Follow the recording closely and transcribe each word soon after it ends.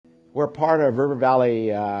We're part of River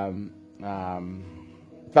Valley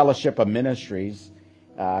Fellowship of Ministries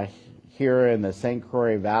here in the St.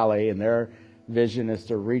 Croix Valley, and their vision is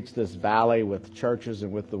to reach this valley with churches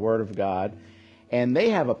and with the Word of God. And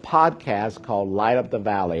they have a podcast called Light Up the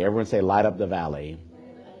Valley. Everyone say Light Up the Valley.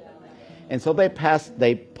 And so they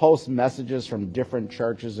post messages from different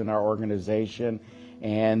churches in our organization.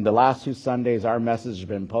 And the last 2 Sundays, our message has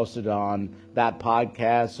been posted on that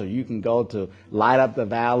podcast. So you can go to Light Up the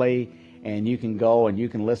Valley, and you can go and you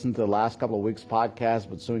can listen to the last couple of weeks' podcast,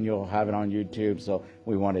 but soon you'll have it on YouTube. So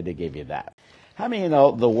we wanted to give you that. How many of you know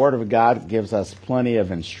the Word of God gives us plenty of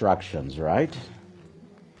instructions, right?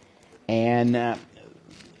 And it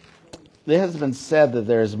has been said that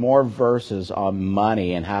there's more verses on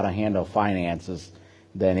money and how to handle finances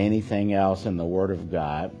than anything else in the Word of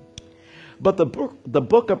God. But the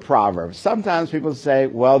book of Proverbs, sometimes people say,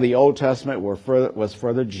 well, the Old Testament was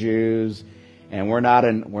for the Jews, and we're not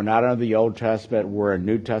under the Old Testament, we're a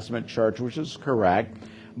New Testament church, which is correct,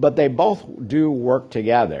 but they both do work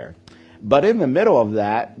together. But in the middle of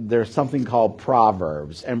that, there's something called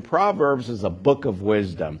Proverbs, and Proverbs is a book of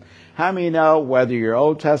wisdom. How many know whether you're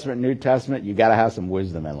Old Testament, New Testament, you got to have some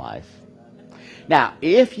wisdom in life? Now,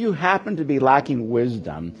 if you happen to be lacking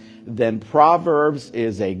wisdom, then Proverbs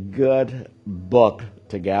is a good book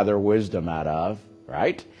to gather wisdom out of,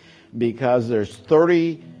 right? Because there's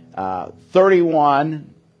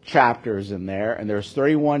 31 chapters in there, and there's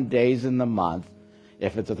 31 days in the month,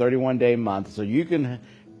 if it's a 31-day month. So you can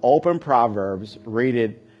open Proverbs, read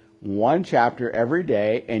it 1 chapter every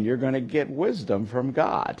day, and you're going to get wisdom from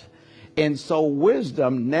God. And so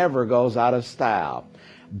wisdom never goes out of style.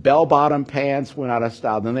 Bell-bottom pants went out of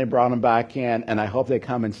style. Then they brought them back in, and I hope they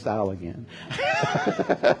come in style again.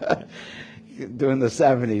 Doing the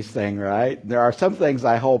 70s thing, right? There are some things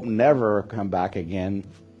I hope never come back again.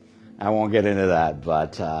 I won't get into that,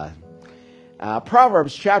 but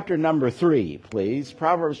Proverbs chapter number 3, please.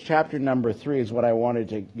 Proverbs chapter number 3 is what I wanted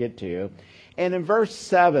to get to. And in verse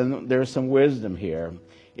 7, there's some wisdom here.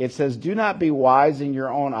 It says, do not be wise in your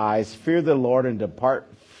own eyes. Fear the Lord and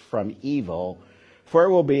depart from evil. For it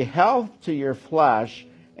will be health to your flesh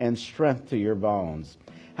and strength to your bones.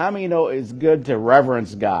 How many know it's good to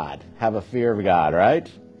reverence God, have a fear of God, right?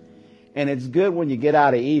 And it's good when you get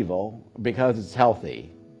out of evil because it's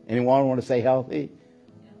healthy. Anyone want to say healthy?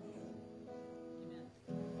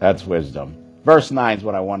 That's wisdom. Verse 9 is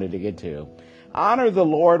what I wanted to get to. Honor the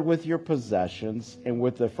Lord with your possessions and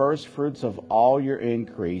with the first fruits of all your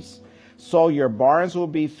increase. So your barns will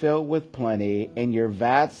be filled with plenty and your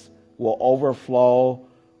vats will overflow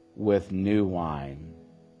with new wine.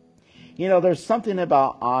 You know, there's something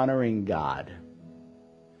about honoring God.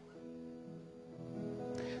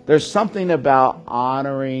 There's something about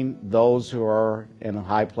honoring those who are in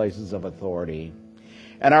high places of authority.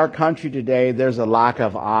 In our country today, there's a lack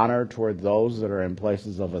of honor toward those that are in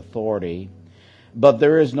places of authority. But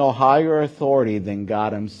there is no higher authority than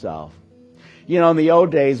God himself. You know, in the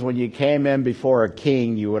old days, when you came in before a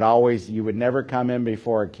king, you would never come in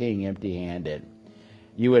before a king empty-handed.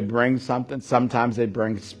 You would bring something. Sometimes they'd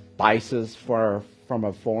bring spices from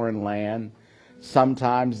a foreign land.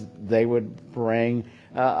 Sometimes they would bring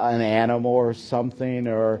an animal or something,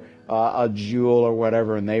 or a jewel or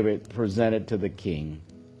whatever, and they would present it to the king.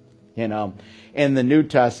 You know, in the New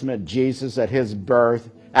Testament, Jesus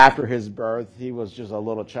after his birth, he was just a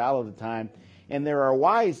little child at the time. And there are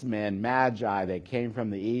wise men, magi, that came from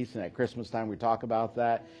the east, and at Christmas time we talk about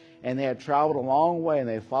that. And they had traveled a long way, and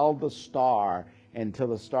they followed the star until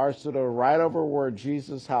the star stood right over where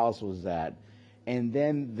Jesus' house was at. And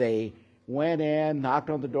then they went in, knocked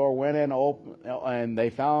on the door, went in, and they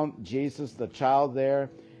found Jesus, the child, there,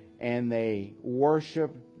 and they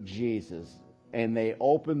worshiped Jesus. And they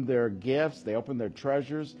opened their gifts, they opened their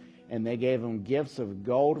treasures, and they gave him gifts of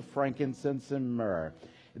gold, frankincense, and myrrh.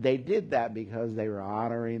 They did that because they were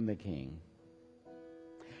honoring the king.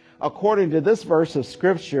 According to this verse of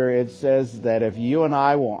Scripture, it says that if you and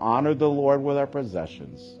I will honor the Lord with our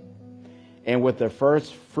possessions and with the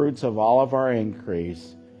first fruits of all of our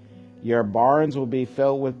increase, your barns will be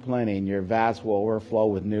filled with plenty and your vats will overflow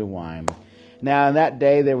with new wine. Now, in that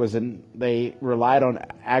day, they relied on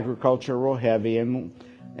agriculture real heavy, and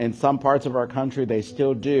in some parts of our country, they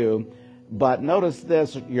still do. But notice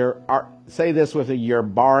this, say this with me, your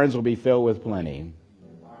barns will be filled with plenty.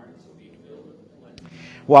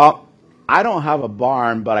 Well, I don't have a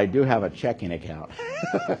barn, but I do have a checking account.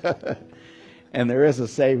 And there is a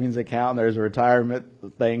savings account, and there's retirement,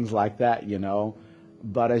 things like that, you know.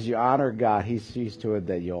 But as you honor God, he sees to it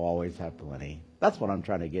that you'll always have plenty. That's what I'm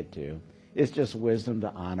trying to get to. It's just wisdom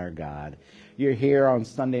to honor God. You're here on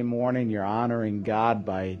Sunday morning. You're honoring God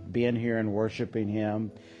by being here and worshiping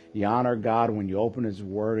Him. You honor God when you open His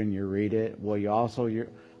Word and you read it. Well, you also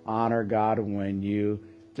honor God when you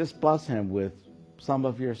just bless Him with some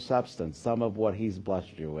of your substance, some of what He's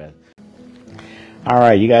blessed you with. All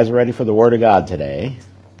right, you guys ready for the Word of God today?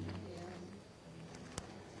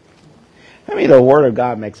 I mean, the Word of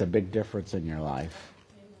God makes a big difference in your life.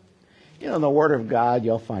 You know, in the Word of God,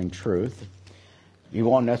 you'll find truth. You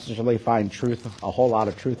won't necessarily find truth, a whole lot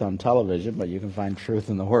of truth on television, but you can find truth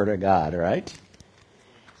in the Word of God, right?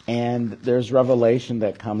 And there's revelation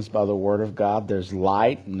that comes by the Word of God. There's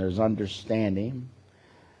light and there's understanding.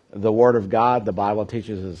 The Word of God, the Bible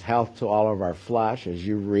teaches, is health to all of our flesh. As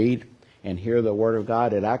you read and hear the Word of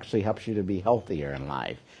God, it actually helps you to be healthier in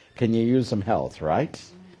life. Can you use some health, right?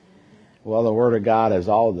 Well, the Word of God is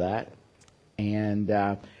all of that.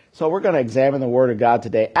 And so we're going to examine the Word of God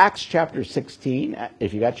today. Acts chapter 16.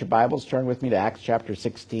 If you got your Bibles, turn with me to Acts chapter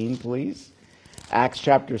 16, please. Acts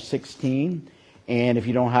chapter 16. And if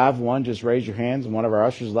you don't have one, just raise your hands and one of our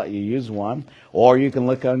ushers will let you use one. Or you can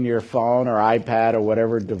look on your phone or iPad or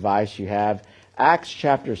whatever device you have. Acts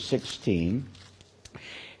chapter 16.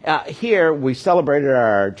 Here we celebrated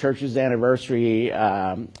our church's anniversary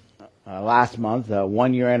last month,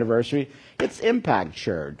 1 year anniversary. It's Impact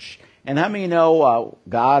Church. And how many know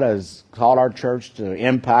God has called our church to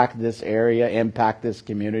impact this area, impact this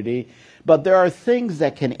community? But there are things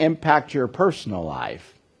that can impact your personal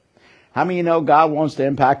life. How many know God wants to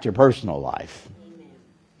impact your personal life?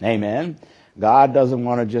 Amen. Amen. God doesn't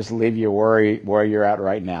want to just leave you where you're at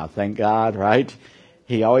right now. Thank God, right?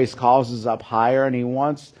 He always calls us up higher, and He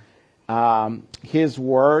wants His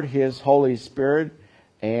Word, His Holy Spirit,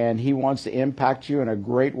 and He wants to impact you in a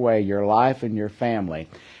great way, your life and your family.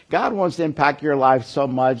 God wants to impact your life so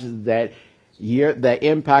much that the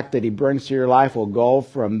impact that He brings to your life will go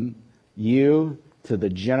from you to the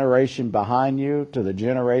generation behind you, to the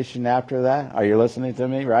generation after that. Are you listening to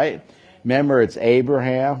me, right? Remember, it's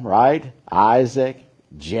Abraham, right? Isaac,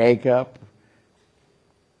 Jacob.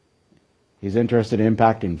 He's interested in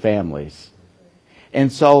impacting families.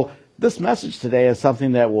 And so this message today is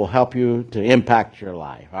something that will help you to impact your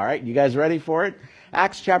life. All right, you guys ready for it?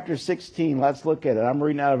 Acts chapter 16, let's look at it. I'm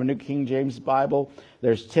reading out of a New King James Bible.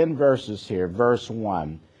 There's 10 verses here. Verse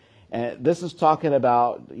 1. And this is talking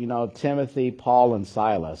about, Timothy, Paul, and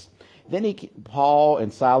Silas. Then Paul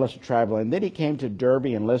and Silas were traveling. Then he came to Derbe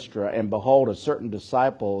and Lystra, and behold, a certain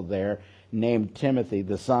disciple there named Timothy,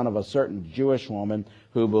 the son of a certain Jewish woman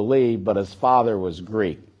who believed, but his father was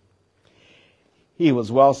Greek. He was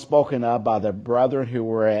well spoken of by the brethren who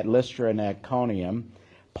were at Lystra and Iconium.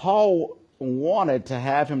 Paul wanted to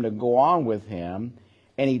have him to go on with him,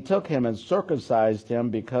 and he took him and circumcised him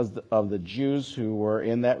because of the Jews who were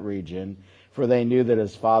in that region, for they knew that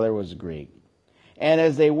his father was Greek. And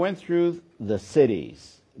as they went through the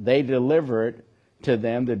cities, they delivered to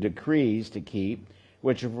them the decrees to keep,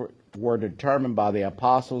 which were determined by the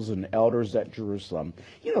apostles and elders at Jerusalem.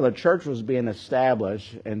 The church was being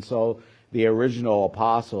established, and so the original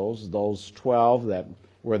apostles, those 12 that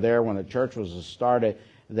were there when the church was started,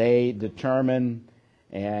 they determined,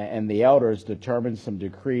 and the elders determined some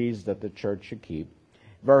decrees that the church should keep.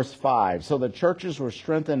 Verse 5, so the churches were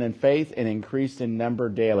strengthened in faith and increased in number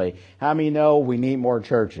daily. How many know we need more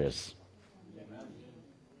churches? Amen.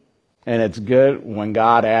 And it's good when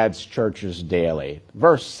God adds churches daily.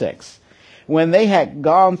 Verse 6, when they had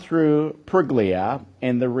gone through Phrygia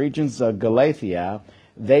and the regions of Galatia,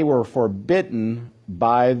 they were forbidden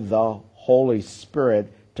by the Holy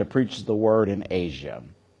Spirit to preach the word in Asia.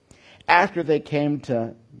 After they came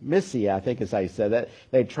to Mysia, I think is how you said that,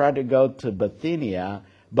 they tried to go to Bithynia,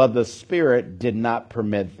 but the Spirit did not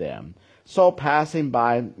permit them. So passing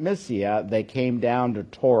by Mysia, they came down to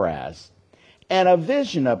Troas. And a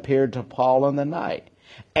vision appeared to Paul in the night.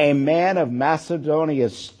 A man of Macedonia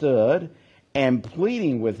stood and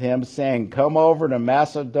pleading with him, saying, come over to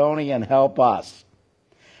Macedonia and help us.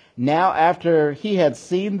 Now, after he had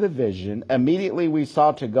seen the vision, immediately we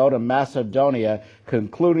sought to go to Macedonia,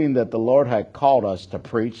 concluding that the Lord had called us to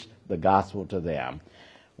preach the gospel to them.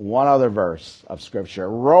 One other verse of Scripture,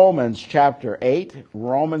 Romans chapter 8,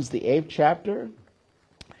 Romans the 8th chapter.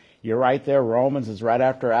 You're right there, Romans is right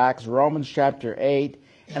after Acts, Romans chapter 8.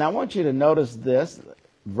 And I want you to notice this,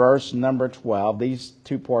 verse number 12. These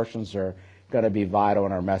two portions are going to be vital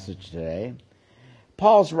in our message today.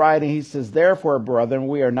 Paul's writing, he says, therefore, brethren,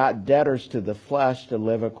 we are not debtors to the flesh to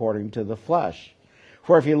live according to the flesh.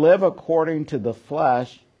 For if you live according to the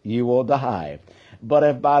flesh, you will die. But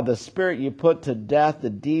if by the Spirit you put to death the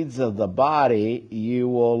deeds of the body, you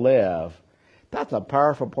will live. That's a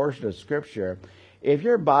powerful portion of Scripture. If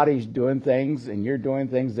your body's doing things and you're doing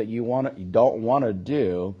things that you don't want to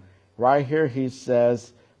do, right here he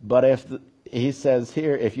says, he says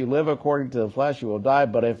here, if you live according to the flesh, you will die.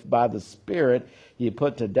 But if by the Spirit you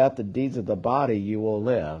put to death the deeds of the body, you will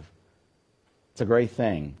live. It's a great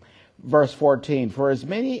thing. Verse 14, for as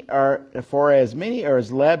many are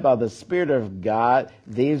as led by the Spirit of God,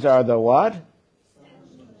 these are the what?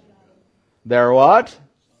 They're what?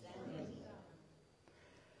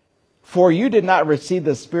 For you did not receive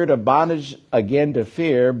the spirit of bondage again to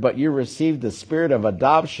fear, but you received the spirit of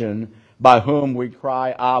adoption, by whom we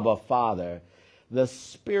cry, Abba, Father. The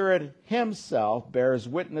Spirit himself bears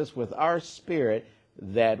witness with our spirit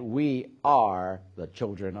that we are the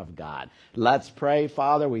children of God. Let's pray.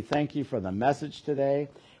 Father, we thank you for the message today.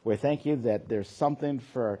 We thank you that there's something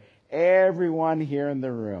for everyone here in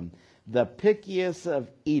the room. The pickiest of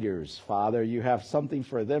eaters, Father, you have something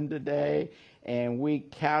for them today, and we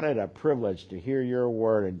count it a privilege to hear your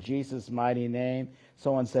word in Jesus' mighty name.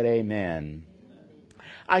 Someone said amen.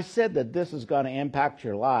 I said that this is going to impact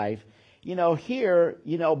your life. Being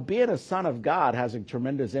a son of God has a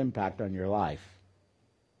tremendous impact on your life.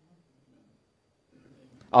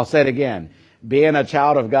 I'll say it again. Being a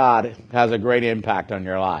child of God has a great impact on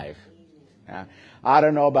your life. I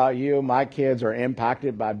don't know about you. My kids are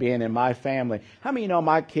impacted by being in my family. How many know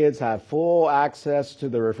my kids have full access to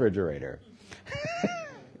the refrigerator?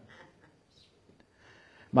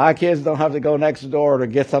 My kids don't have to go next door to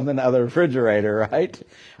get something out of the refrigerator, right?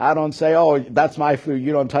 I don't say, oh, that's my food,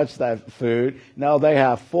 you don't touch that food. No, they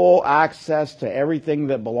have full access to everything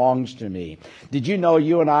that belongs to me. Did you know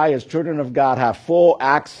you and I, as children of God, have full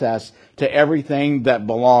access to everything that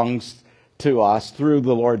belongs to us through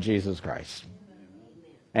the Lord Jesus Christ?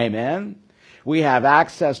 Amen? We have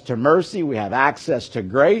access to mercy. We have access to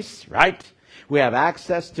grace, right? We have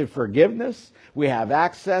access to forgiveness. We have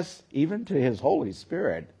access even to his Holy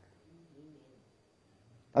Spirit.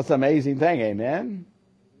 That's an amazing thing, amen?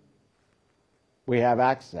 We have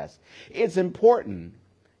access. It's important.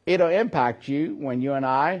 It'll impact you when you and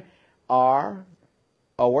I are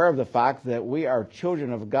aware of the fact that we are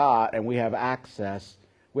children of God and we have access.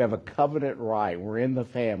 We have a covenant right. We're in the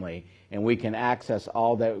family and we can access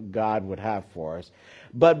all that God would have for us.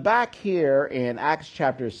 But back here in Acts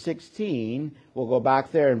chapter 16, we'll go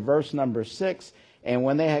back there in verse number 6. And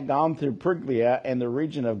when they had gone through Phrygia and the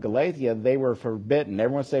region of Galatia, they were forbidden.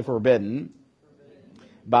 Everyone say forbidden.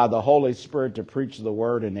 By the Holy Spirit to preach the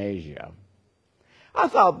word in Asia. I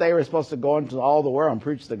thought they were supposed to go into all the world and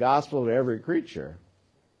preach the gospel to every creature.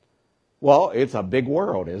 Well, it's a big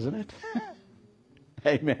world, isn't it?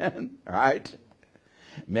 Amen. All right.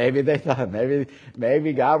 Maybe they thought,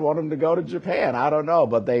 maybe God wanted them to go to Japan. I don't know.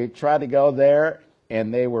 But they tried to go there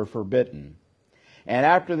and they were forbidden. And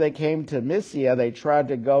after they came to Mysia, they tried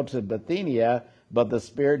to go to Bithynia, but the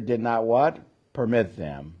Spirit did not what? Permit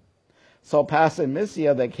them. So passing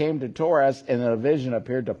Mysia, they came to Taurus, and a vision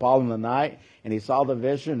appeared to Paul in the night, and he saw the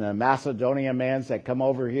vision, and a Macedonian man said, come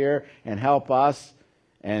over here and help us,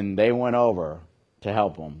 and they went over to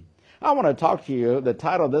help him. I want to talk to you. The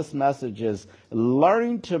title of this message is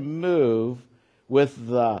Learning to Move with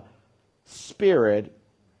the Spirit.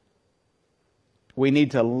 We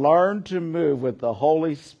need to learn to move with the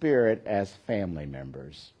Holy Spirit as family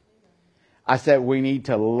members. I said we need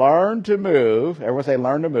to learn to move. Everyone say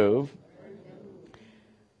learn to move.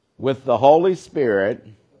 With the Holy Spirit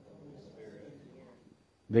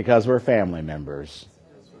because we're family members.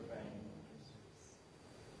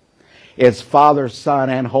 It's Father, Son,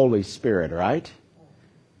 and Holy Spirit, right?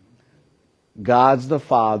 God's the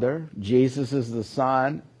Father, Jesus is the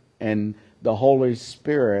Son, and the Holy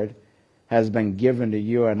Spirit has been given to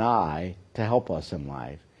you and I to help us in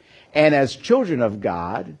life. And as children of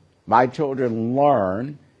God, my children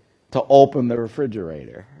learn to open the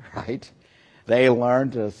refrigerator, right? They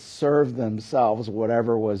learn to serve themselves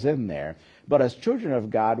whatever was in there. But as children of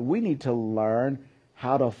God, we need to learn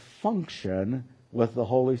how to function with the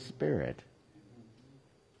Holy Spirit.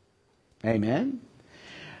 Amen?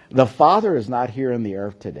 The Father is not here in the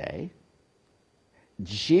earth today.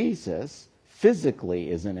 Jesus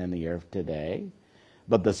physically isn't in the earth today,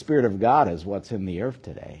 but the Spirit of God is what's in the earth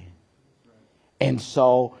today. And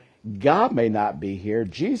so God may not be here,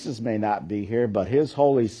 Jesus may not be here, but his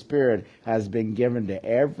Holy Spirit has been given to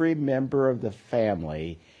every member of the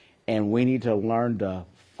family, and we need to learn to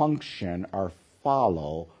function or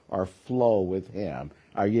follow or flow with him.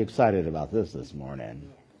 Are you excited about this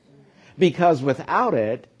morning? Because without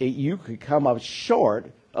it, you could come up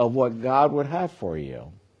short of what God would have for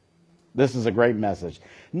you. This is a great message.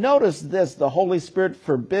 Notice this, the Holy Spirit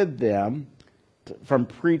forbid them from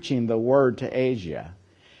preaching the word to Asia.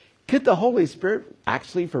 Could the Holy Spirit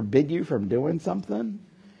actually forbid you from doing something?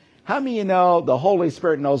 How many of you know the Holy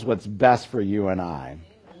Spirit knows what's best for you and I?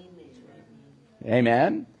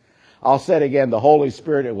 Amen? I'll say it again, the Holy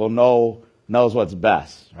Spirit knows what's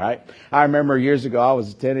best, right? I remember years ago I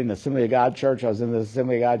was attending the Assembly of God church. I was in the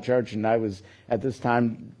Assembly of God church, and I was at this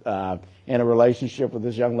time in a relationship with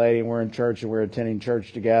this young lady, and we're in church, and we're attending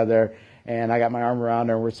church together. And I got my arm around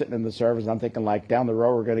her, and we're sitting in the service, and I'm thinking, like, down the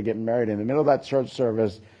road we're going to get married. In the middle of that church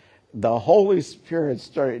service, the Holy Spirit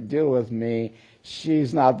started dealing with me.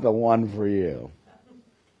 She's not the one for you.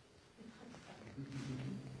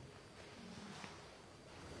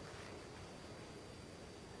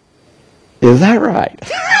 Is that right?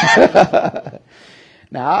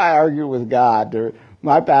 Now, I argue with God.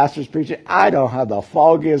 My pastor's preaching. I don't have the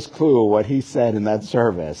foggiest clue what he said in that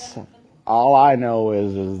service. All I know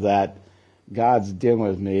is that God's dealing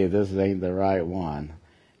with me. This ain't the right one.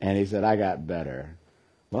 And he said, I got better.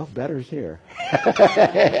 Well, better's here.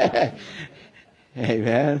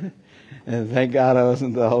 Amen. And thank God I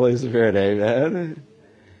wasn't the Holy Spirit. Amen.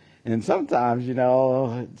 And sometimes,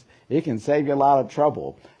 it can save you a lot of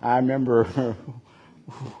trouble. I remember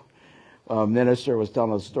a minister was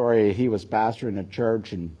telling a story. He was pastoring a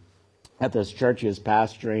church, and at this church he was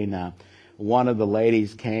pastoring, one of the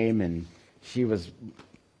ladies came, and she was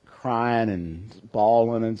crying and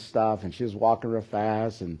bawling and stuff, and she was walking real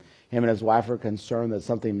fast, and him and his wife were concerned that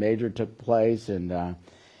something major took place, and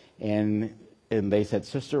they said,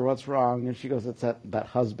 Sister, what's wrong? And she goes, it's that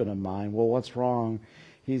husband of mine. Well, what's wrong?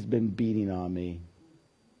 He's been beating on me.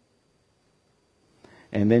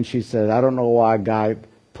 And then she said, I don't know why God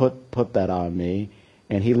put that on me.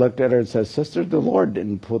 And he looked at her and said, Sister, the Lord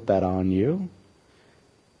didn't put that on you.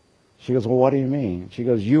 She goes, well, what do you mean? She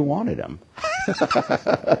goes, you wanted him.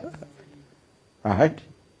 Right?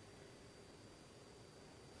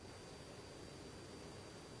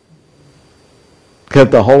 Could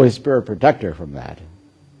the Holy Spirit protect her from that?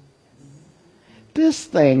 This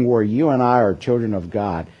thing where you and I are children of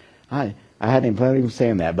God, I hadn't planned on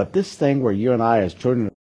saying that, but this thing where you and I as children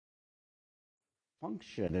of God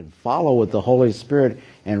function and follow with the Holy Spirit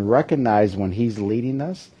and recognize when he's leading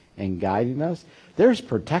us and guiding us, there's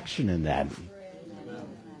protection in that.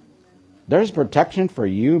 There's protection for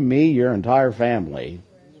you, me, your entire family.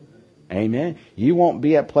 Amen. You won't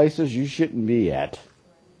be at places you shouldn't be at.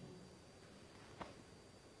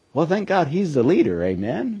 Well, thank God he's the leader.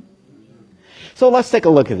 Amen. So let's take a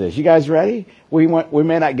look at this. You guys ready? We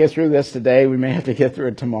may not get through this today. We may have to get through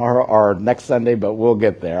it tomorrow or next Sunday, but we'll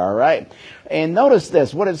get there, all right? And notice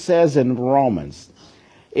this, what it says in Romans.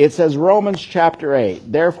 It says, Romans chapter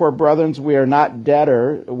 8, therefore, brethren, we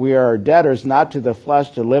are debtors not to the flesh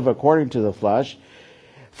to live according to the flesh.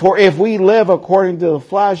 For if we live according to the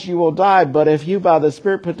flesh, you will die. But if you by the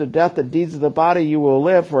Spirit put to death the deeds of the body, you will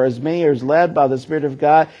live. For as many as led by the Spirit of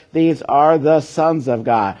God, these are the sons of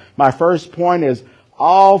God. My first point is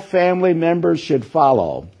all family members should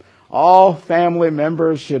follow. All family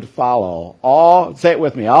members should follow. Say it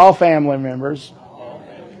with me. All family members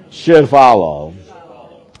should follow.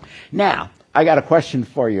 Now, I got a question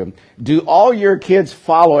for you. Do all your kids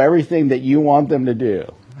follow everything that you want them to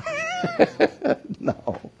do?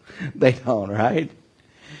 No, they don't, right?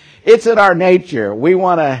 It's in our nature. We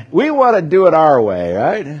want to do it our way,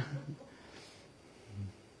 right?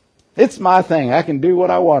 It's my thing. I can do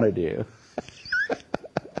what I want to do.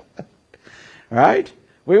 Right?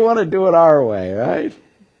 We want to do it our way, right?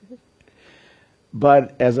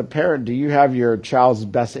 But as a parent, do you have your child's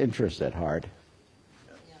best interest at heart?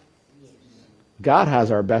 God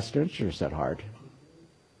has our best interest at heart.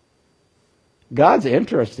 God's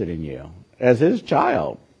interested in you as his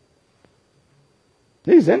child.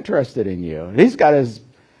 He's interested in you. He's got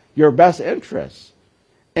your best interests.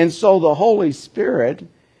 And so the Holy Spirit,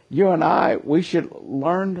 you and I, we should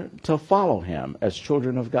learn to follow him as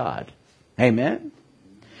children of God. Amen?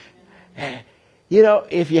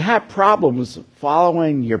 If you have problems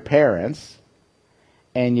following your parents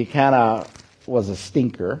and you kind of was a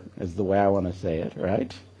stinker, is the way I want to say it,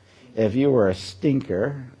 right? If you were a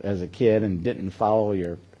stinker as a kid and didn't follow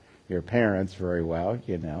your parents very well,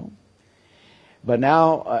 But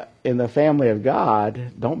now, in the family of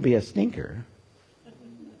God, don't be a stinker.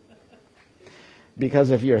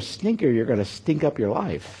 Because if you're a stinker, you're going to stink up your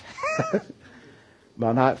life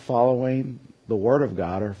by not following the Word of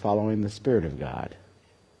God or following the Spirit of God.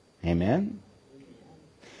 Amen?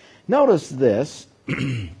 Notice this.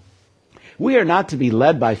 We are not to be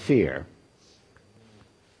led by fear.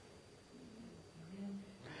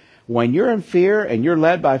 When you're in fear and you're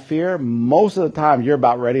led by fear, most of the time you're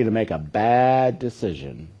about ready to make a bad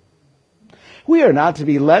decision. We are not to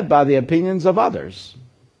be led by the opinions of others.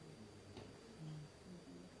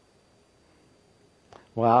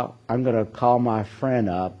 Well, I'm going to call my friend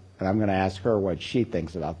up, and I'm going to ask her what she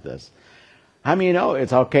thinks about this. How many know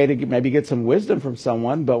it's okay to maybe get some wisdom from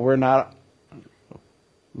someone, but we're not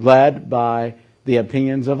led by the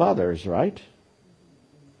opinions of others, right?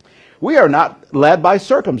 We are not led by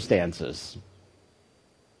circumstances.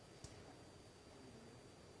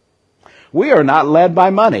 We are not led by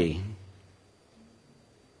money.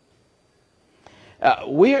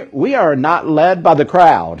 We are not led by the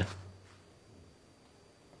crowd.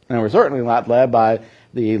 And we're certainly not led by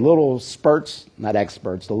the little spurts, not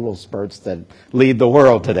experts, the little spurts that lead the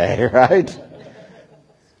world today, right?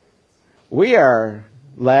 We are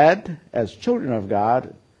led as children of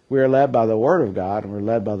God. We are led by the Word of God, and we're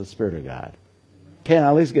led by the Spirit of God. Can I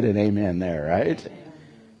at least get an amen there, right?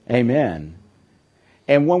 Amen.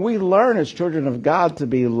 And when we learn as children of God to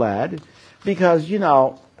be led, because,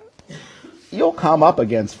 you'll come up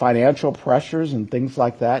against financial pressures and things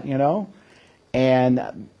like that,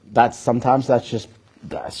 and sometimes that's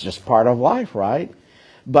just part of life, right?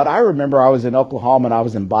 But I remember I was in Oklahoma and I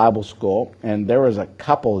was in Bible school, and there was a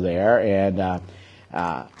couple there, and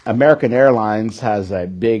American Airlines has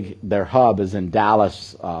their hub is in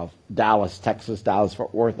Dallas, Texas,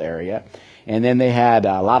 Dallas-Fort Worth area. And then they had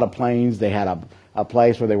a lot of planes. They had a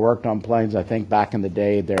place where they worked on planes, I think, back in the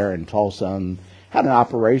day there in Tulsa, and had an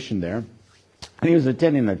operation there. And he was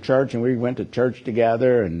attending a church, and we went to church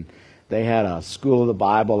together, and they had a school of the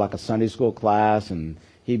Bible, like a Sunday school class, and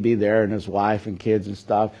he'd be there and his wife and kids and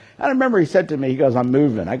stuff. And I remember he said to me, he goes, "I'm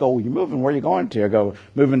moving." I go, "Well, you're moving? Where are you going to?" I go,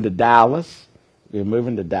 "Moving to Dallas." "You're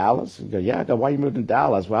moving to Dallas?" He goes, "Yeah." I go, "Why are you moving to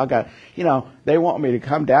Dallas?" "Well, they want me to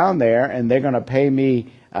come down there, and they're going to pay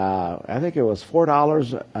me, I think it was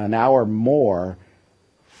 $4 an hour more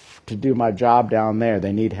to do my job down there.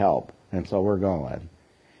 They need help. And so we're going."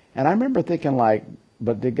 And I remember thinking,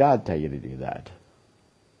 but did God tell you to do that?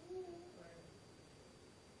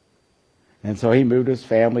 And so he moved his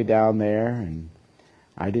family down there, and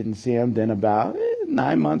I didn't see him. Then about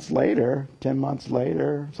 9 months later, 10 months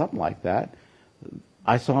later, something like that,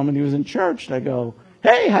 I saw him and he was in church. And I go,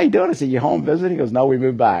 "Hey, how you doing?" I said, "You home visiting?" He goes, "No, we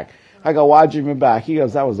moved back." I go, "Why'd you move back?" He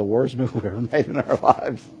goes, "That was the worst move we ever made in our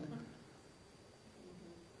lives."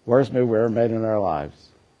 Worst move we ever made in our lives.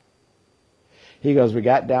 He goes, "We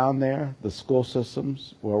got down there, the school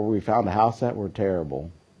systems where we found a house at were terrible."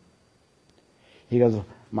 He goes,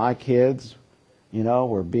 "My kids,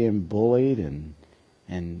 were being bullied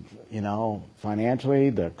and financially,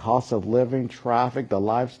 the cost of living, traffic, the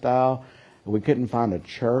lifestyle. We couldn't find a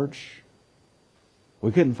church.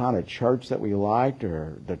 We couldn't find a church that we liked,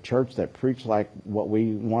 or the church that preached like what we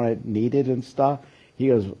needed and stuff." He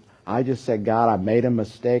goes, "I just said, God, I made a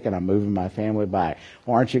mistake and I'm moving my family back."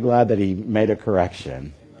 Well, aren't you glad that he made a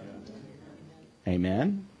correction?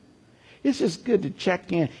 Amen. It's just good to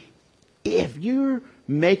check in. If you're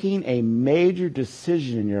making a major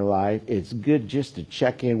decision in your life, it's good just to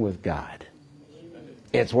check in with God.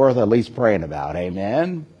 It's worth at least praying about.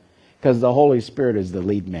 Amen. Because the Holy Spirit is the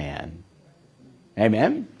lead man.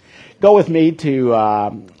 Amen. Go with me to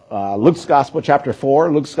Luke's Gospel, chapter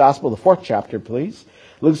 4. Luke's Gospel, the 4th chapter, please.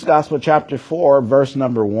 Luke's Gospel, chapter 4, verse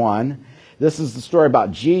number 1. This is the story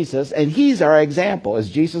about Jesus, and he's our example. Is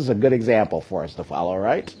Jesus a good example for us to follow,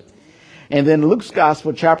 right? And then Luke's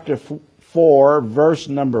Gospel, chapter 4, verse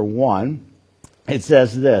number 1, it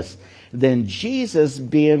says this: "Then Jesus,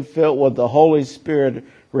 being filled with the Holy Spirit,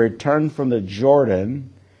 returned from the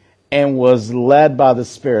Jordan and was led by the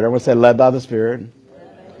Spirit." Everyone say, "Led by the Spirit."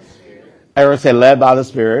 Everyone say, "Led by the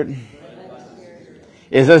Spirit."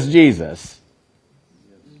 Is this Jesus?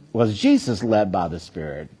 Was Jesus led by the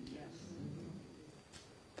Spirit?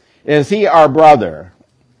 Is he our brother?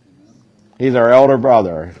 He's our elder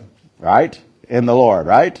brother, right? In the Lord,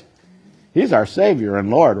 right? He's our Savior and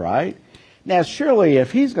Lord, right? Now, surely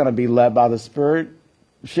if he's going to be led by the Spirit,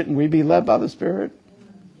 shouldn't we be led by the Spirit?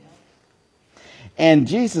 "And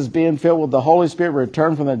Jesus, being filled with the Holy Spirit,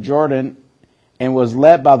 returned from the Jordan and was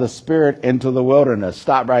led by the Spirit into the wilderness."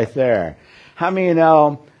 Stop right there. How many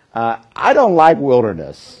know I don't like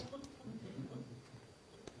wilderness?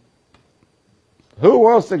 Who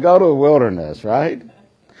wants to go to the wilderness, right?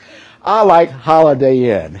 I like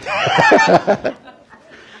Holiday Inn.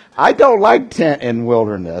 I don't like tent in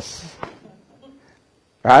wilderness.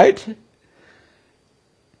 Right?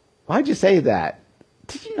 Why'd you say that?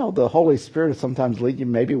 Did you know the Holy Spirit will sometimes lead you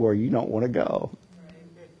maybe where you don't want to go?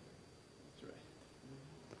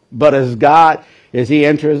 But is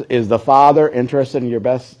the Father interested in your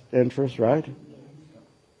best interest, right?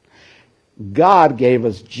 God gave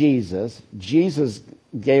us Jesus. Jesus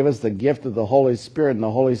gave us the gift of the Holy Spirit, and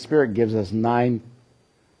the Holy Spirit gives us 9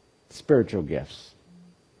 spiritual gifts,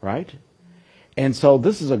 right? And so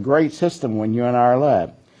this is a great system when you and I are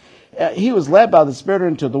led. He was led by the Spirit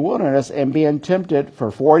into the wilderness and being tempted for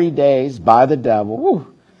 40 days by the devil.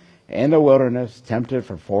 Woo, in the wilderness, tempted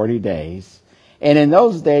for 40 days. And in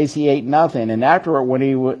those days he ate nothing. And afterward,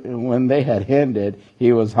 when they had ended,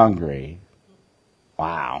 he was hungry.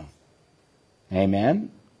 Wow.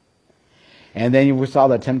 Amen. And then we saw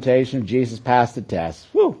the temptation. Jesus passed the test.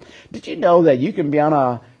 Woo. Did you know that you can be on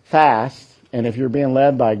a fast, and if you're being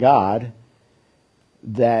led by God,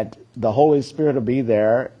 that the Holy Spirit will be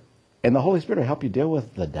there, and the Holy Spirit will help you deal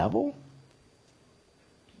with the devil?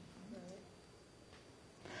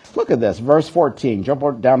 Look at this, verse 14.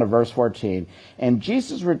 Jump down to verse 14. And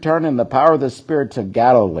Jesus returned in the power of the Spirit to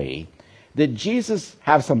Galilee. Did Jesus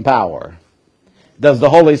have some power? Does the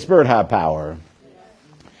Holy Spirit have power?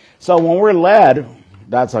 So when we're led,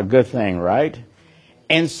 that's a good thing, right?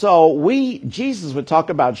 And so Jesus would talk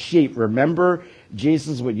about sheep. Remember,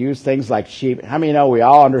 Jesus would use things like sheep. How many know we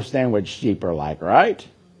all understand what sheep are like, right?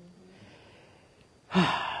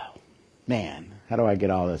 Man, how do I get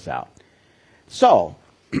all this out? So,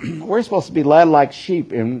 we're supposed to be led like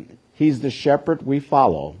sheep, and he's the shepherd we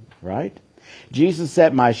follow, right? Jesus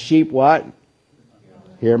said, my sheep what?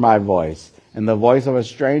 Hear my voice. And the voice of a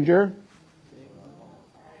stranger?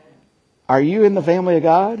 Are you in the family of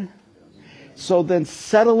God? So then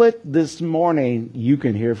settle it this morning, you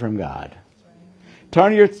can hear from God.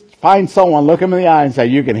 Find someone, look him in the eye and say,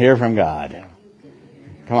 you can hear from God.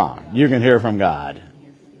 Come on, you can hear from God.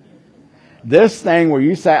 This thing where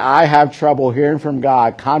you say, I have trouble hearing from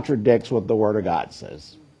God, contradicts what the Word of God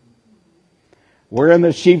says. We're in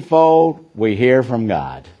the sheepfold, we hear from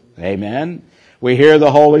God. Amen? We hear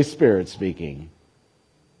the Holy Spirit speaking.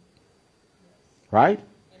 Right?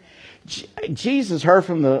 Jesus heard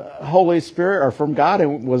from the Holy Spirit or from God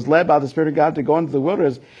and was led by the Spirit of God to go into the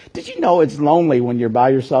wilderness. Did you know it's lonely when you're by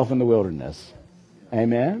yourself in the wilderness?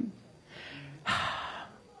 Amen?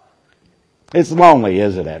 It's lonely,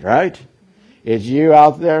 isn't it, right? It's you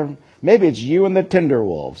out there. Maybe it's you and the tender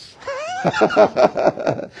wolves.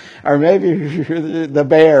 Or maybe you're the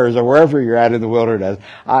bears or wherever you're at in the wilderness.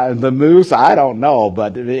 The moose, I don't know,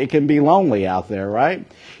 but it can be lonely out there, right?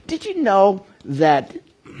 Did you know that,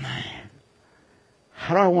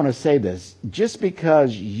 how do I want to say this? Just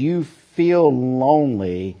because you feel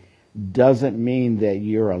lonely doesn't mean that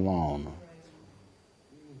you're alone.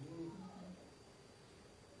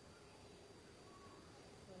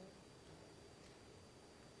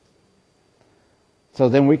 So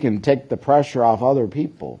then we can take the pressure off other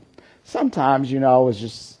people. Sometimes, it's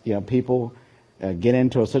just, people get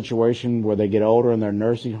into a situation where they get older and they're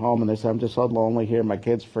nursing home and they say, I'm just so lonely here, my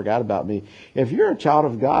kids forgot about me. If you're a child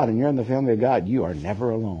of God and you're in the family of God, you are never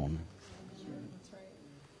alone. That's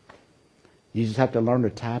right. You just have to learn to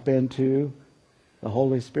tap into the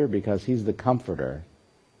Holy Spirit because He's the comforter.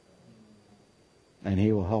 And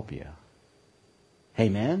He will help you.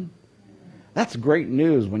 Amen? That's great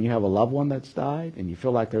news when you have a loved one that's died and you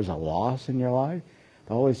feel like there's a loss in your life.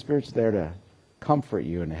 The Holy Spirit's there to comfort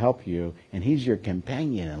you and help you, and He's your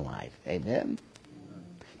companion in life. Amen?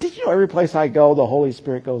 Did you know every place I go, the Holy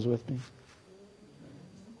Spirit goes with me?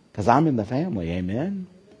 Because I'm in the family. Amen?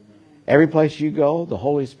 Every place you go, the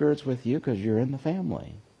Holy Spirit's with you because you're in the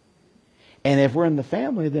family. And if we're in the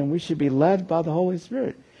family, then we should be led by the Holy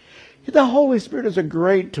Spirit. The Holy Spirit is a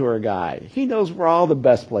great tour guide. He knows where all the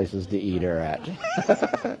best places to eat are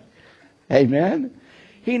at. Amen?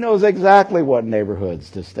 He knows exactly what neighborhoods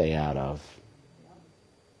to stay out of.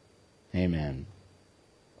 Amen.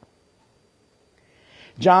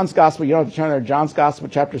 John's Gospel, you don't have to turn there. John's Gospel,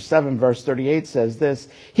 chapter 7, verse 38 says this: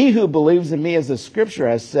 He who believes in me, as the Scripture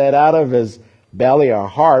has said, out of his belly or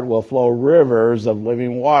heart will flow rivers of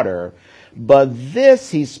living water. But this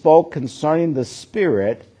he spoke concerning the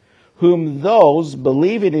Spirit, whom those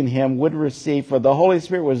believing in him would receive, for the Holy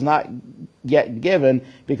Spirit was not yet given,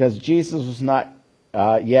 because Jesus was not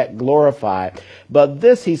yet glorified. But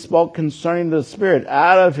this he spoke concerning the Spirit.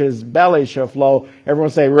 Out of his belly shall flow, everyone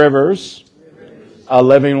say, rivers of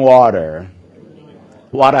living water.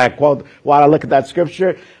 Why do I look at that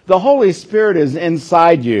scripture? The Holy Spirit is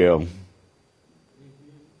inside you.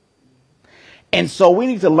 And so we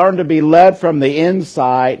need to learn to be led from the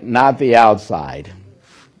inside, not the outside.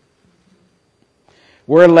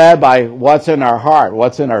 We're led by what's in our heart,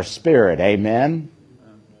 what's in our spirit. Amen?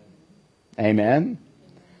 Amen?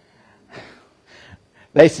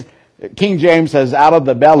 King James says, out of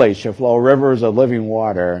the belly shall flow rivers of living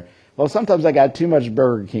water. Well, sometimes I got too much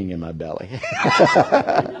Burger King in my belly.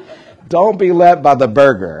 Don't be led by the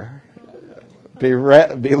burger. Be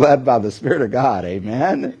led by the Spirit of God.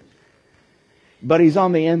 Amen? But He's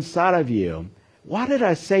on the inside of you. Why did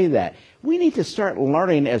I say that? We need to start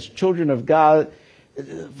learning as children of God.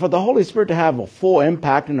 For the Holy Spirit to have a full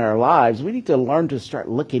impact in our lives, we need to learn to start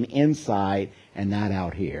looking inside and not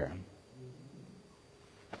out here.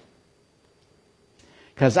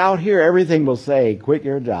 Because out here, everything will say, quit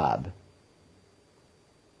your job.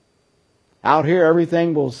 Out here,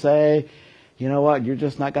 everything will say, you know what, you're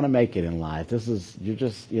just not going to make it in life.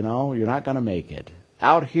 You're not going to make it.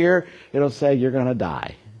 Out here, it'll say you're going to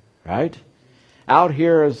die, right? Out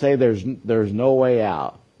here, it'll say there's no way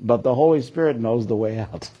out. But the Holy Spirit knows the way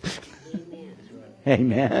out. Amen.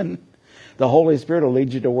 Amen. The Holy Spirit will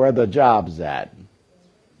lead you to where the job's at.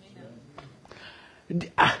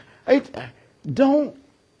 Don't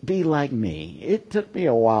be like me. It took me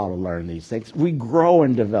a while to learn these things. We grow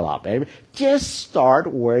and develop. Just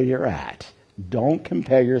start where you're at. Don't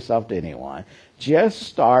compare yourself to anyone. Just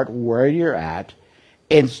start where you're at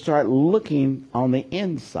and start looking on the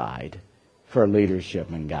inside for leadership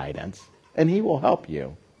and guidance. And He will help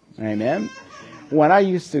you. Amen. When I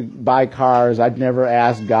used to buy cars, I'd never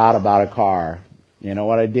ask God about a car. You know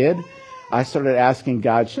what I did? I started asking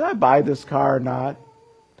God, should I buy this car or not?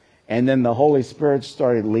 And then the Holy Spirit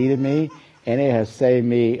started leading me, and it has saved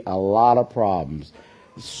me a lot of problems.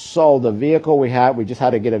 So the vehicle we just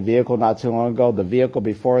had to get a vehicle not too long ago. The vehicle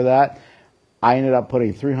before that, I ended up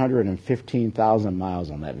putting 315,000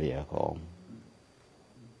 miles on that vehicle.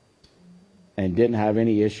 And didn't have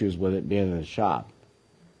any issues with it being in the shop.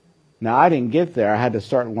 Now, I didn't get there. I had to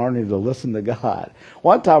start learning to listen to God.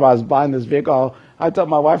 One time I was buying this vehicle. I told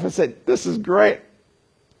my wife, I said, this is great.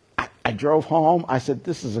 I drove home. I said,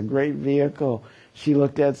 this is a great vehicle. She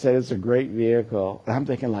looked at it and said, it's a great vehicle. And I'm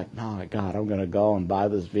thinking like, no, my God, I'm going to go and buy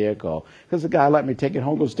this vehicle. Because the guy let me take it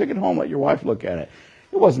home. He goes, take it home, let your wife look at it.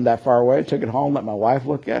 It wasn't that far away. I took it home, let my wife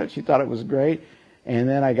look at it. She thought it was great. And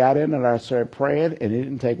then I got in and I started praying, and it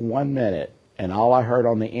didn't take 1 minute. And all I heard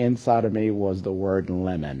on the inside of me was the word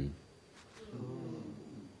lemon.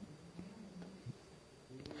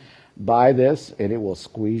 Buy this and it will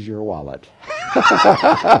squeeze your wallet.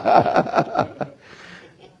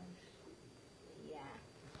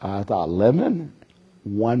 I thought, lemon?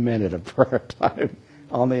 1 minute of prayer time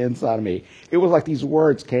on the inside of me. It was like these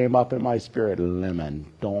words came up in my spirit.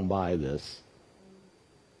 Lemon, don't buy this.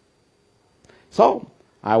 So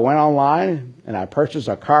I went online and I purchased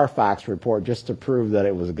a Carfax report just to prove that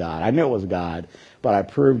it was God. I knew it was God, but I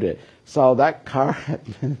proved it. So that car had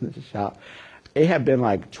been in the shop. It had been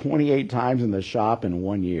like 28 times in the shop in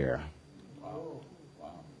 1 year. Wow.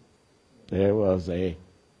 It was a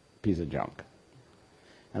piece of junk.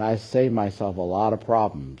 And I saved myself a lot of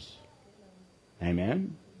problems.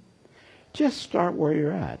 Amen? Just start where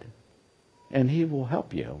you're at, and He will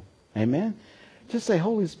help you. Amen? Just say,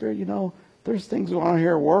 Holy Spirit, there's things going on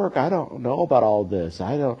here at work. I don't know about all this.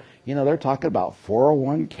 They're talking about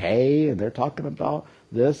 401k, and they're talking about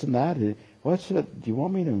this and that. Do you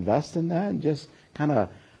want me to invest in that and just kind of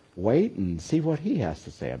wait and see what He has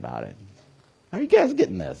to say about it? Are you guys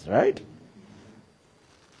getting this, right?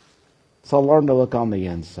 So learn to look on the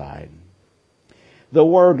inside. The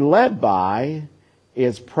word led by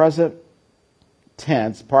is present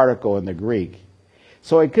tense particle in the Greek.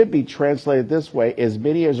 So it could be translated this way: as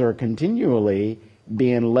many as are continually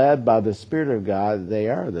being led by the Spirit of God, they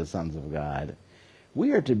are the sons of God.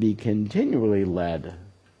 We are to be continually led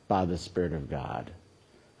by the Spirit of God.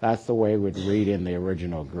 That's the way we'd read in the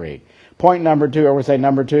original Greek. Point number 2, or we say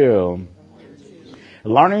number 2.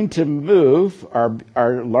 Learning to move or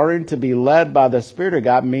learning to be led by the Spirit of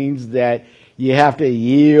God means that you have to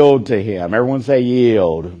yield to Him. Everyone say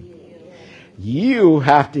yield. You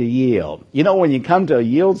have to yield. When you come to a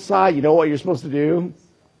yield site, you know what you're supposed to do?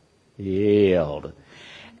 Yield.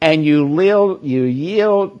 And you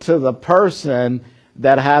yield to the person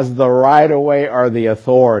that has the right of way or the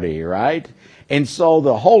authority, right? And so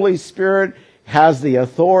the Holy Spirit has the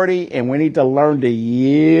authority, and we need to learn to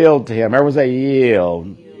yield to Him. Everyone say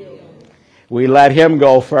yield. We let Him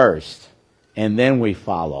go first, and then we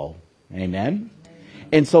follow. Amen?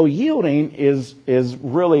 And so yielding is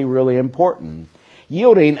really, really important.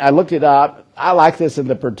 Yielding, I looked it up. I like this in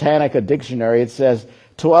the Britannica dictionary. It says,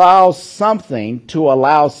 to allow something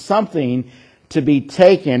to be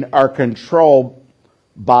taken or controlled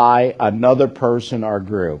by another person or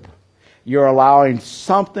group. You're allowing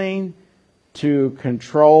something to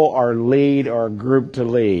control or lead or a group to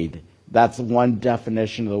lead. That's one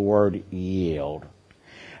definition of the word yield.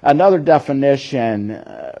 Another definition,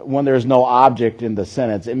 when there's no object in the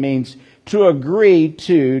sentence, it means to agree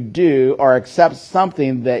to do or accept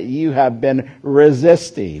something that you have been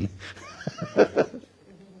resisting.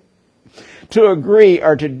 To agree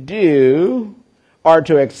or to do or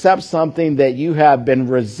to accept something that you have been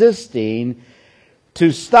resisting,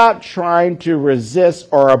 to stop trying to resist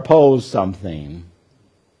or oppose something.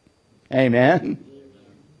 Amen?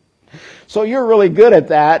 So you're really good at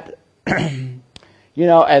that. You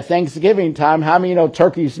know, at Thanksgiving time, how many know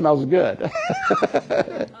turkey smells good?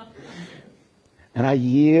 And I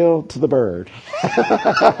yield to the bird.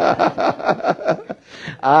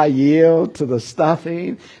 I yield to the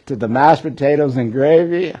stuffing, to the mashed potatoes and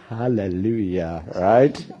gravy. Hallelujah,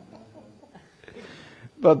 right?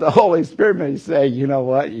 But the Holy Spirit may say, you know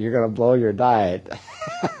what, you're going to blow your diet.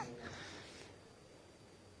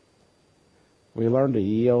 We learn to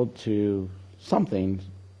yield to something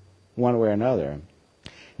one way or another.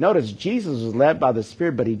 Notice Jesus was led by the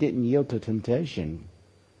Spirit, but he didn't yield to temptation.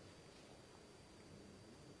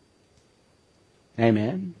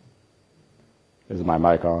 Amen? Is my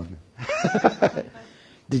mic on?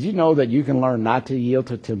 Did you know that you can learn not to yield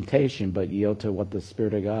to temptation, but yield to what the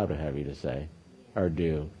Spirit of God would have you to say or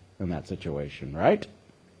do in that situation, right?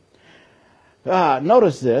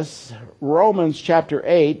 Notice this. Romans chapter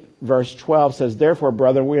 8, verse 12 says, therefore,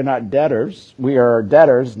 brethren, we are not debtors. We are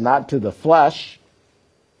debtors not to the flesh,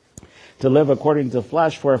 to live according to the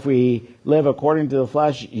flesh. For if we live according to the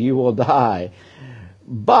flesh, you will die.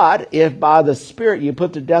 But if by the Spirit you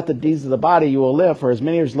put to death the deeds of the body, you will live. For as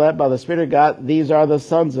many as led by the Spirit of God, these are the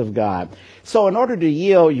sons of God. So in order to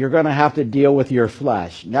yield, you're going to have to deal with your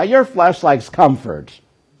flesh. Now, your flesh likes comfort.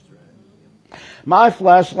 My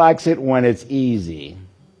flesh likes it when it's easy.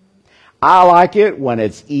 I like it when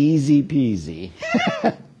it's easy peasy.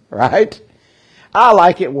 Right? I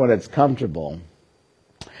like it when it's comfortable.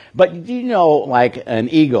 But do you know, like an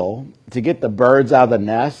eagle, to get the birds out of the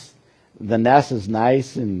nest is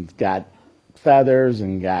nice and got feathers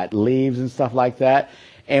and got leaves and stuff like that.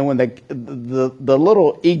 And when the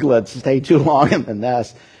little eaglets stay too long in the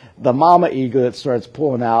nest, the mama eaglet starts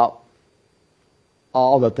pulling out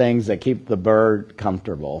all the things that keep the bird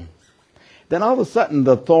comfortable. Then all of a sudden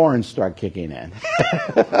the thorns start kicking in.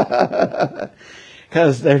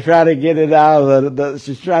 Because they're trying to get it out of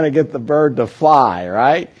she's trying to get the bird to fly,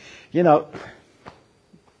 right? You know,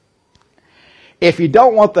 if you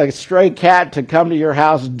don't want the stray cat to come to your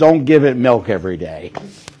house, don't give it milk every day.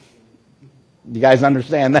 You guys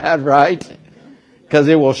understand that, right? Because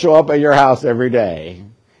it will show up at your house every day.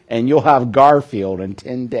 And you'll have Garfield in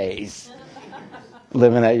 10 days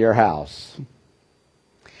living at your house.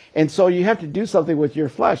 And so you have to do something with your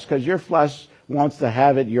flesh, because your flesh wants to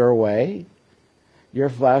have it your way. Your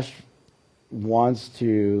flesh wants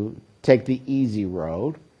to take the easy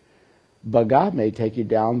road. But God may take you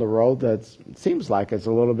down the road that seems like it's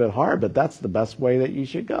a little bit hard, but that's the best way that you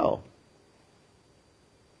should go.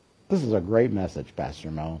 This is a great message,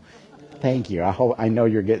 Pastor Meaux. Thank you. I know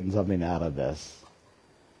you're getting something out of this.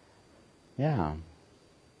 Yeah.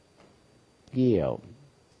 Yield.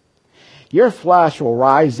 Your flesh will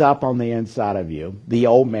rise up on the inside of you, the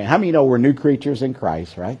old man. How many know we're new creatures in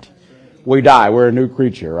Christ, right? We die. We're a new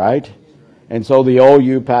creature, right? And so the old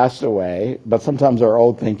you passed away, but sometimes our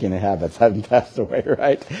old thinking and habits haven't passed away,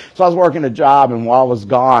 right? So I was working a job, and while I was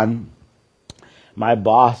gone, my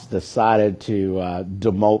boss decided to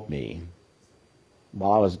demote me.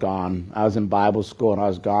 While I was gone, I was in Bible school, and I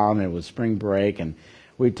was gone, and it was spring break, and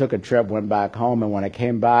we took a trip, went back home, and when I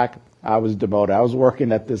came back, I was demoted. I was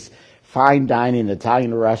working at this fine dining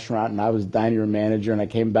Italian restaurant, and I was dining room manager, and I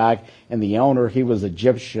came back, and the owner, he was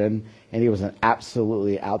Egyptian, and he was an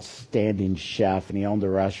absolutely outstanding chef, and he owned the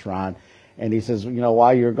restaurant. And he says, you know,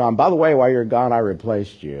 while you're gone, by the way, while you're gone, I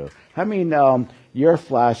replaced you. I mean, your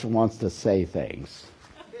flesh wants to say things.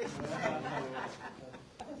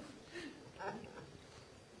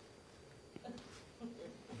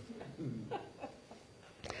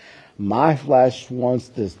 My flesh wants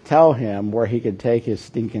to tell him where he could take his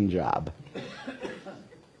stinking job.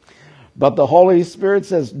 But the Holy Spirit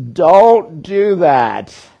says, don't do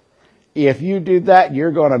that. If you do that,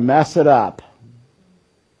 you're going to mess it up.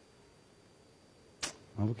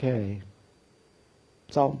 Okay.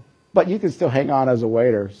 So, but you can still hang on as a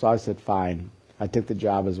waiter. So I said, fine. I took the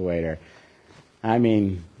job as a waiter. I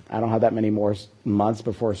mean, I don't have that many more months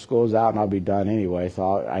before school's out, and I'll be done anyway.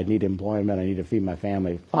 So I need employment. I need to feed my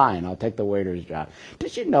family. Fine, I'll take the waiter's job.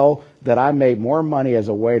 Did you know that I made more money as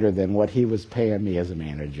a waiter than what he was paying me as a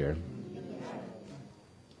manager?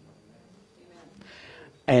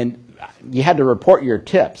 And you had to report your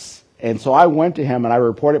tips. And so I went to him and I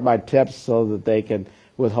reported my tips so that they could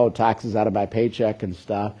withhold taxes out of my paycheck and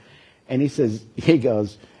stuff. And he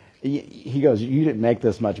goes, you didn't make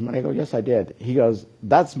this much money. I go, yes, I did. He goes,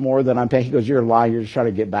 that's more than I'm paying. He goes, you're lying. You're just trying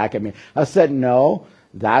to get back at me. I said, no,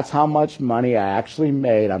 That's how much money I actually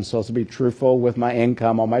made. I'm supposed to be truthful with my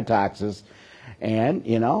income on my taxes. And,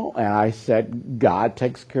 and I said, God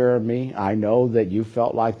takes care of me. I know that you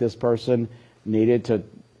felt like this person needed to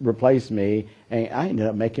replace me, and I ended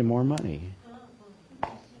up making more money.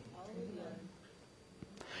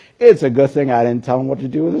 It's a good thing I didn't tell him what to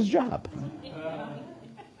do with his job.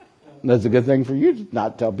 That's a good thing for you to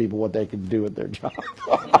not tell people what they can do with their job.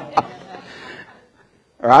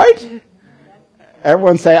 Right?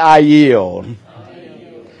 Everyone say, I yield.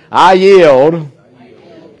 I yield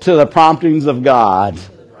to the promptings of God.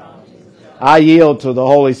 I yield to the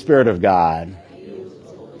Holy Spirit of God.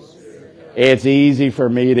 It's easy for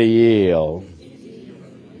me to yield.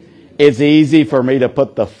 It's easy for me to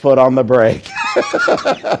put the foot on the brake.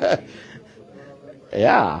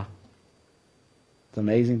 Yeah. It's an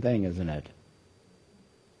amazing thing, isn't it?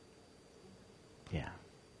 Yeah.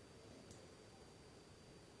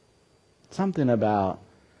 Something about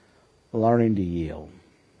learning to yield.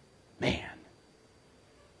 Man.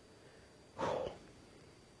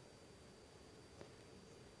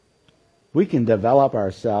 We can develop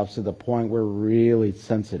ourselves to the point we're really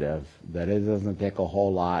sensitive, that it doesn't take a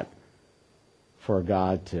whole lot for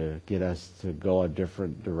God to get us to go a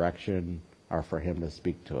different direction or for him to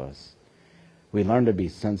speak to us. We learn to be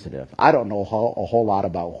sensitive. I don't know a whole lot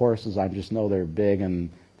about horses. I just know they're big and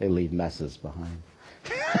they leave messes behind.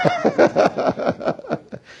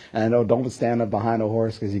 And I know don't stand up behind a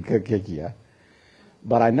horse because he could kick you.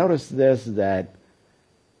 But I noticed this, that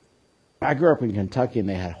I grew up in Kentucky and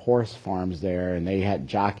they had horse farms there, and they had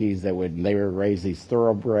jockeys they would raise these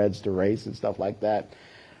thoroughbreds to race and stuff like that.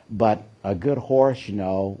 But a good horse,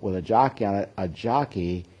 with a jockey on it, a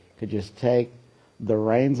jockey could just take the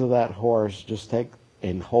reins of that horse, just take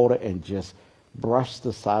and hold it and just brush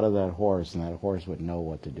the side of that horse, and that horse would know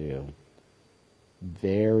what to do.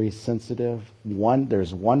 Very sensitive.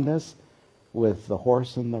 There's oneness with the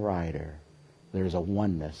horse and the rider. There's a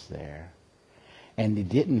oneness there. And he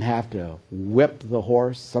didn't have to whip the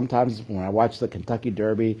horse. Sometimes when I watch the Kentucky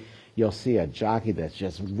Derby, you'll see a jockey that's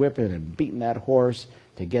just whipping and beating that horse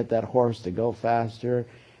to get that horse to go faster.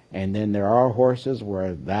 And then there are horses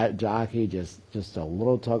where that jockey just a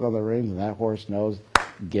little tug on the reins and that horse knows,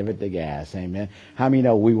 give it the gas. Amen. How many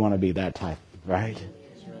know we want to be that type, right?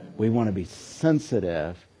 We want to be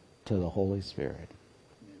sensitive to the Holy Spirit.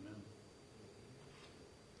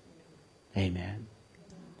 Amen.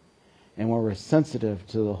 And when we're sensitive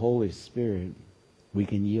to the Holy Spirit, we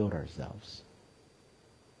can yield ourselves.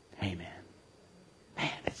 Amen.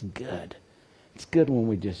 Man, it's good. It's good when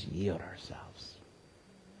we just yield ourselves.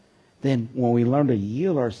 Then when we learn to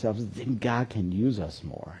yield ourselves, then God can use us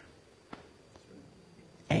more.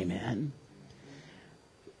 Amen.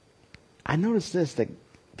 I noticed this, that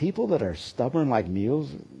people that are stubborn like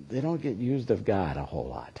mules, they don't get used of God a whole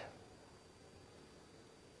lot.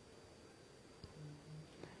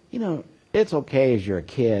 It's okay as you're a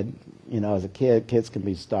kid. As a kid, kids can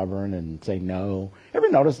be stubborn and say no. Ever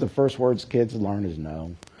notice the first words kids learn is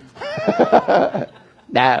no?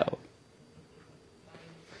 No.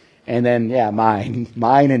 And then,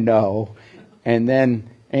 mine and no. And then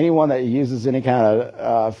anyone that uses any kind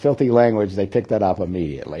of filthy language, they pick that up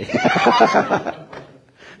immediately.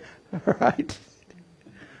 Right?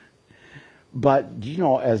 But,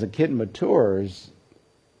 as a kid matures,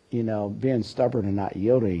 being stubborn and not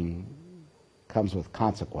yielding comes with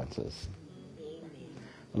consequences.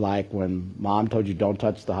 Like when mom told you don't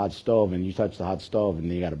touch the hot stove and you touch the hot stove and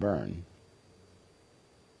you got to burn.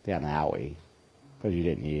 You got an owie because you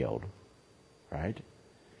didn't yield. Right?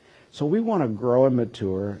 So we want to grow and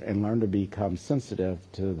mature and learn to become sensitive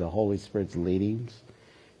to the Holy Spirit's leadings,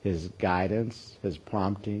 his guidance, his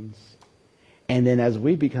promptings. And then as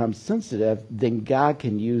we become sensitive, then God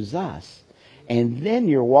can use us. And then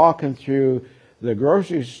you're walking through the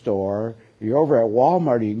grocery store, you're over at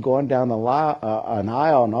Walmart, you're going down an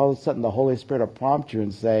aisle, and all of a sudden the Holy Spirit will prompt you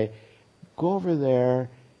and say, go over there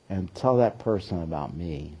and tell that person about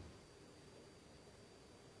me.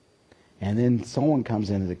 And then someone comes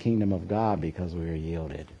into the kingdom of God because we are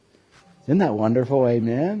yielded. Isn't that wonderful?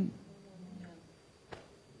 Amen?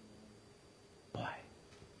 Boy.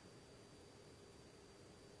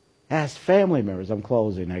 As family members, I'm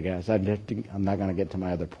closing, I guess. I'm not going to get to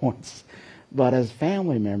my other points. But as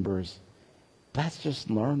family members, let's just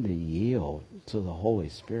learn to yield to the Holy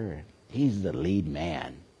Spirit. He's the lead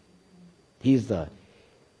man.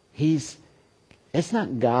 It's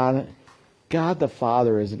not God. God the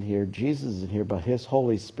Father isn't here. Jesus isn't here, but his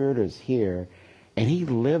Holy Spirit is here. And he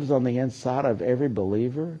lives on the inside of every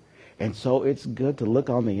believer. And so it's good to look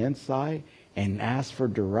on the inside and ask for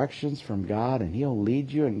directions from God, and he'll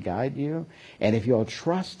lead you and guide you. And if you'll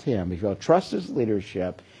trust him, if you'll trust his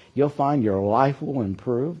leadership, you'll find your life will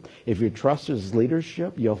improve. If you trust his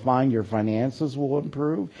leadership, you'll find your finances will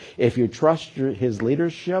improve. If you trust his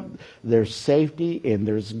leadership, there's safety and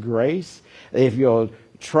there's grace. If you'll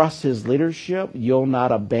trust his leadership, you'll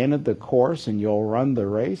not abandon the course and you'll run the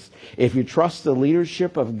race. If you trust the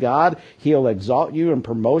leadership of God, he'll exalt you and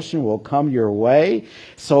promotion will come your way.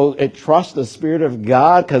 So trust the Spirit of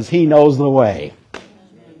God because he knows the way.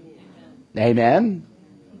 Amen?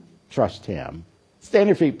 Trust him. Stand on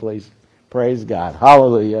your feet, please. Praise God.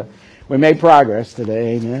 Hallelujah. We made progress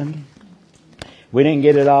today. Amen. We didn't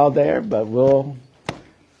get it all there, but we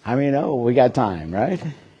got time, right?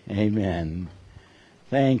 Amen.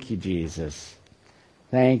 Thank you, Jesus.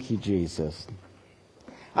 Thank you, Jesus.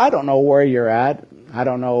 I don't know where you're at. I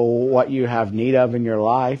don't know what you have need of in your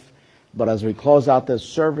life. But as we close out this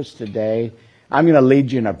service today, I'm going to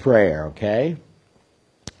lead you in a prayer, okay?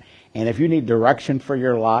 And if you need direction for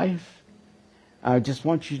your life, I just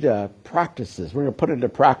want you to practice this. We're going to put into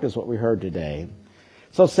practice what we heard today.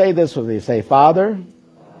 So say this with me. Say, Father.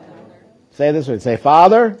 Say this with me. Say,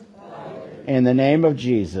 Father, in the name of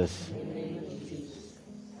Jesus,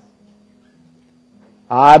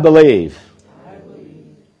 I believe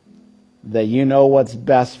that you know what's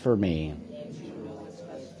best for me.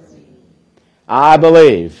 I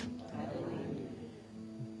believe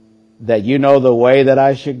that you know the way that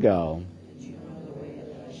I should go.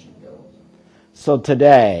 So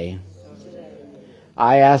today,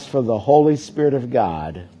 I ask for the Holy Spirit of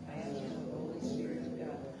God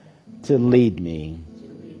to lead me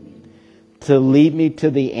to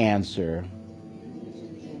the answer,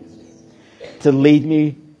 to lead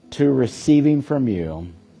me to receiving from you.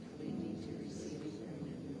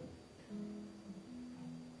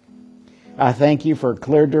 I thank you for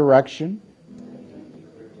clear direction,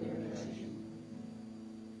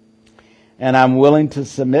 and I'm willing to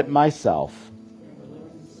submit myself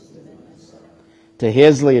to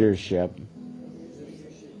his leadership.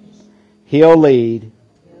 He'll lead.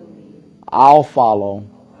 I'll follow.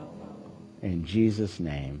 In Jesus'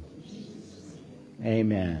 name.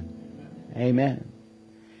 Amen. Amen.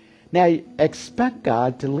 Now, expect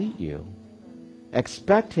God to lead you.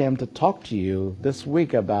 Expect him to talk to you this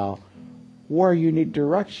week about where you need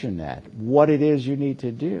direction at, what it is you need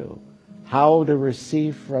to do, how to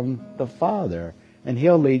receive from the Father, and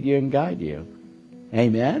he'll lead you and guide you.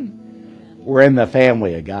 Amen? We're in the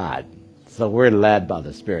family of God, so we're led by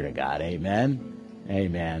the Spirit of God. Amen?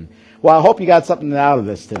 Amen. Well, I hope you got something out of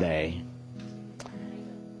this today.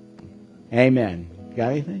 Amen.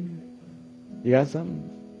 Got anything? You got something?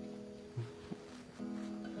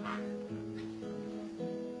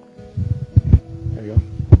 There you go.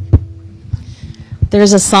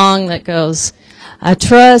 There's a song that goes, I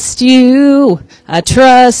trust you, I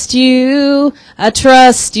trust you, I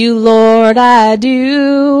trust you, Lord, I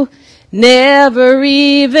do. Never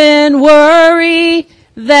even worry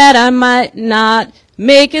that I might not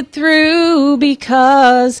make it through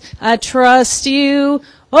because I trust you.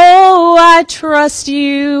 Oh, I trust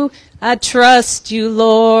you,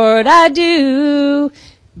 Lord, I do.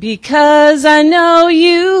 Because I know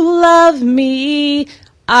you love me,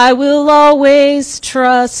 I will always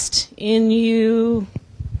trust in you.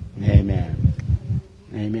 Amen.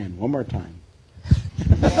 Amen. One more time.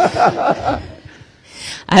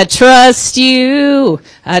 I trust you,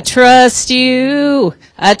 I trust you,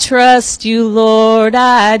 I trust you, Lord,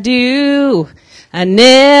 I do. I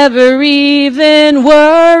never even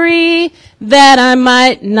worry that I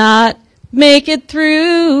might not make it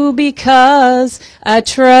through because I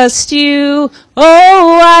trust you.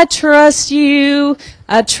 Oh, I trust you,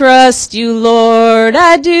 Lord,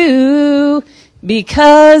 I do.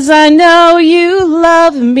 Because I know you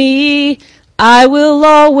love me, I will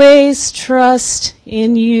always trust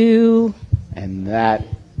in you. And that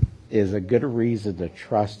is a good reason to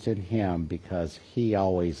trust in him because he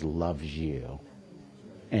always loves you.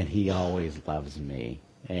 And he always loves me.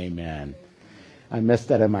 Amen. I missed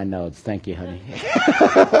that in my notes. Thank you, honey.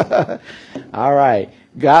 All right.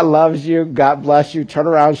 God loves you. God bless you. Turn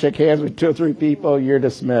around, shake hands with 2 or 3 people. You're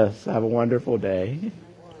dismissed. Have a wonderful day.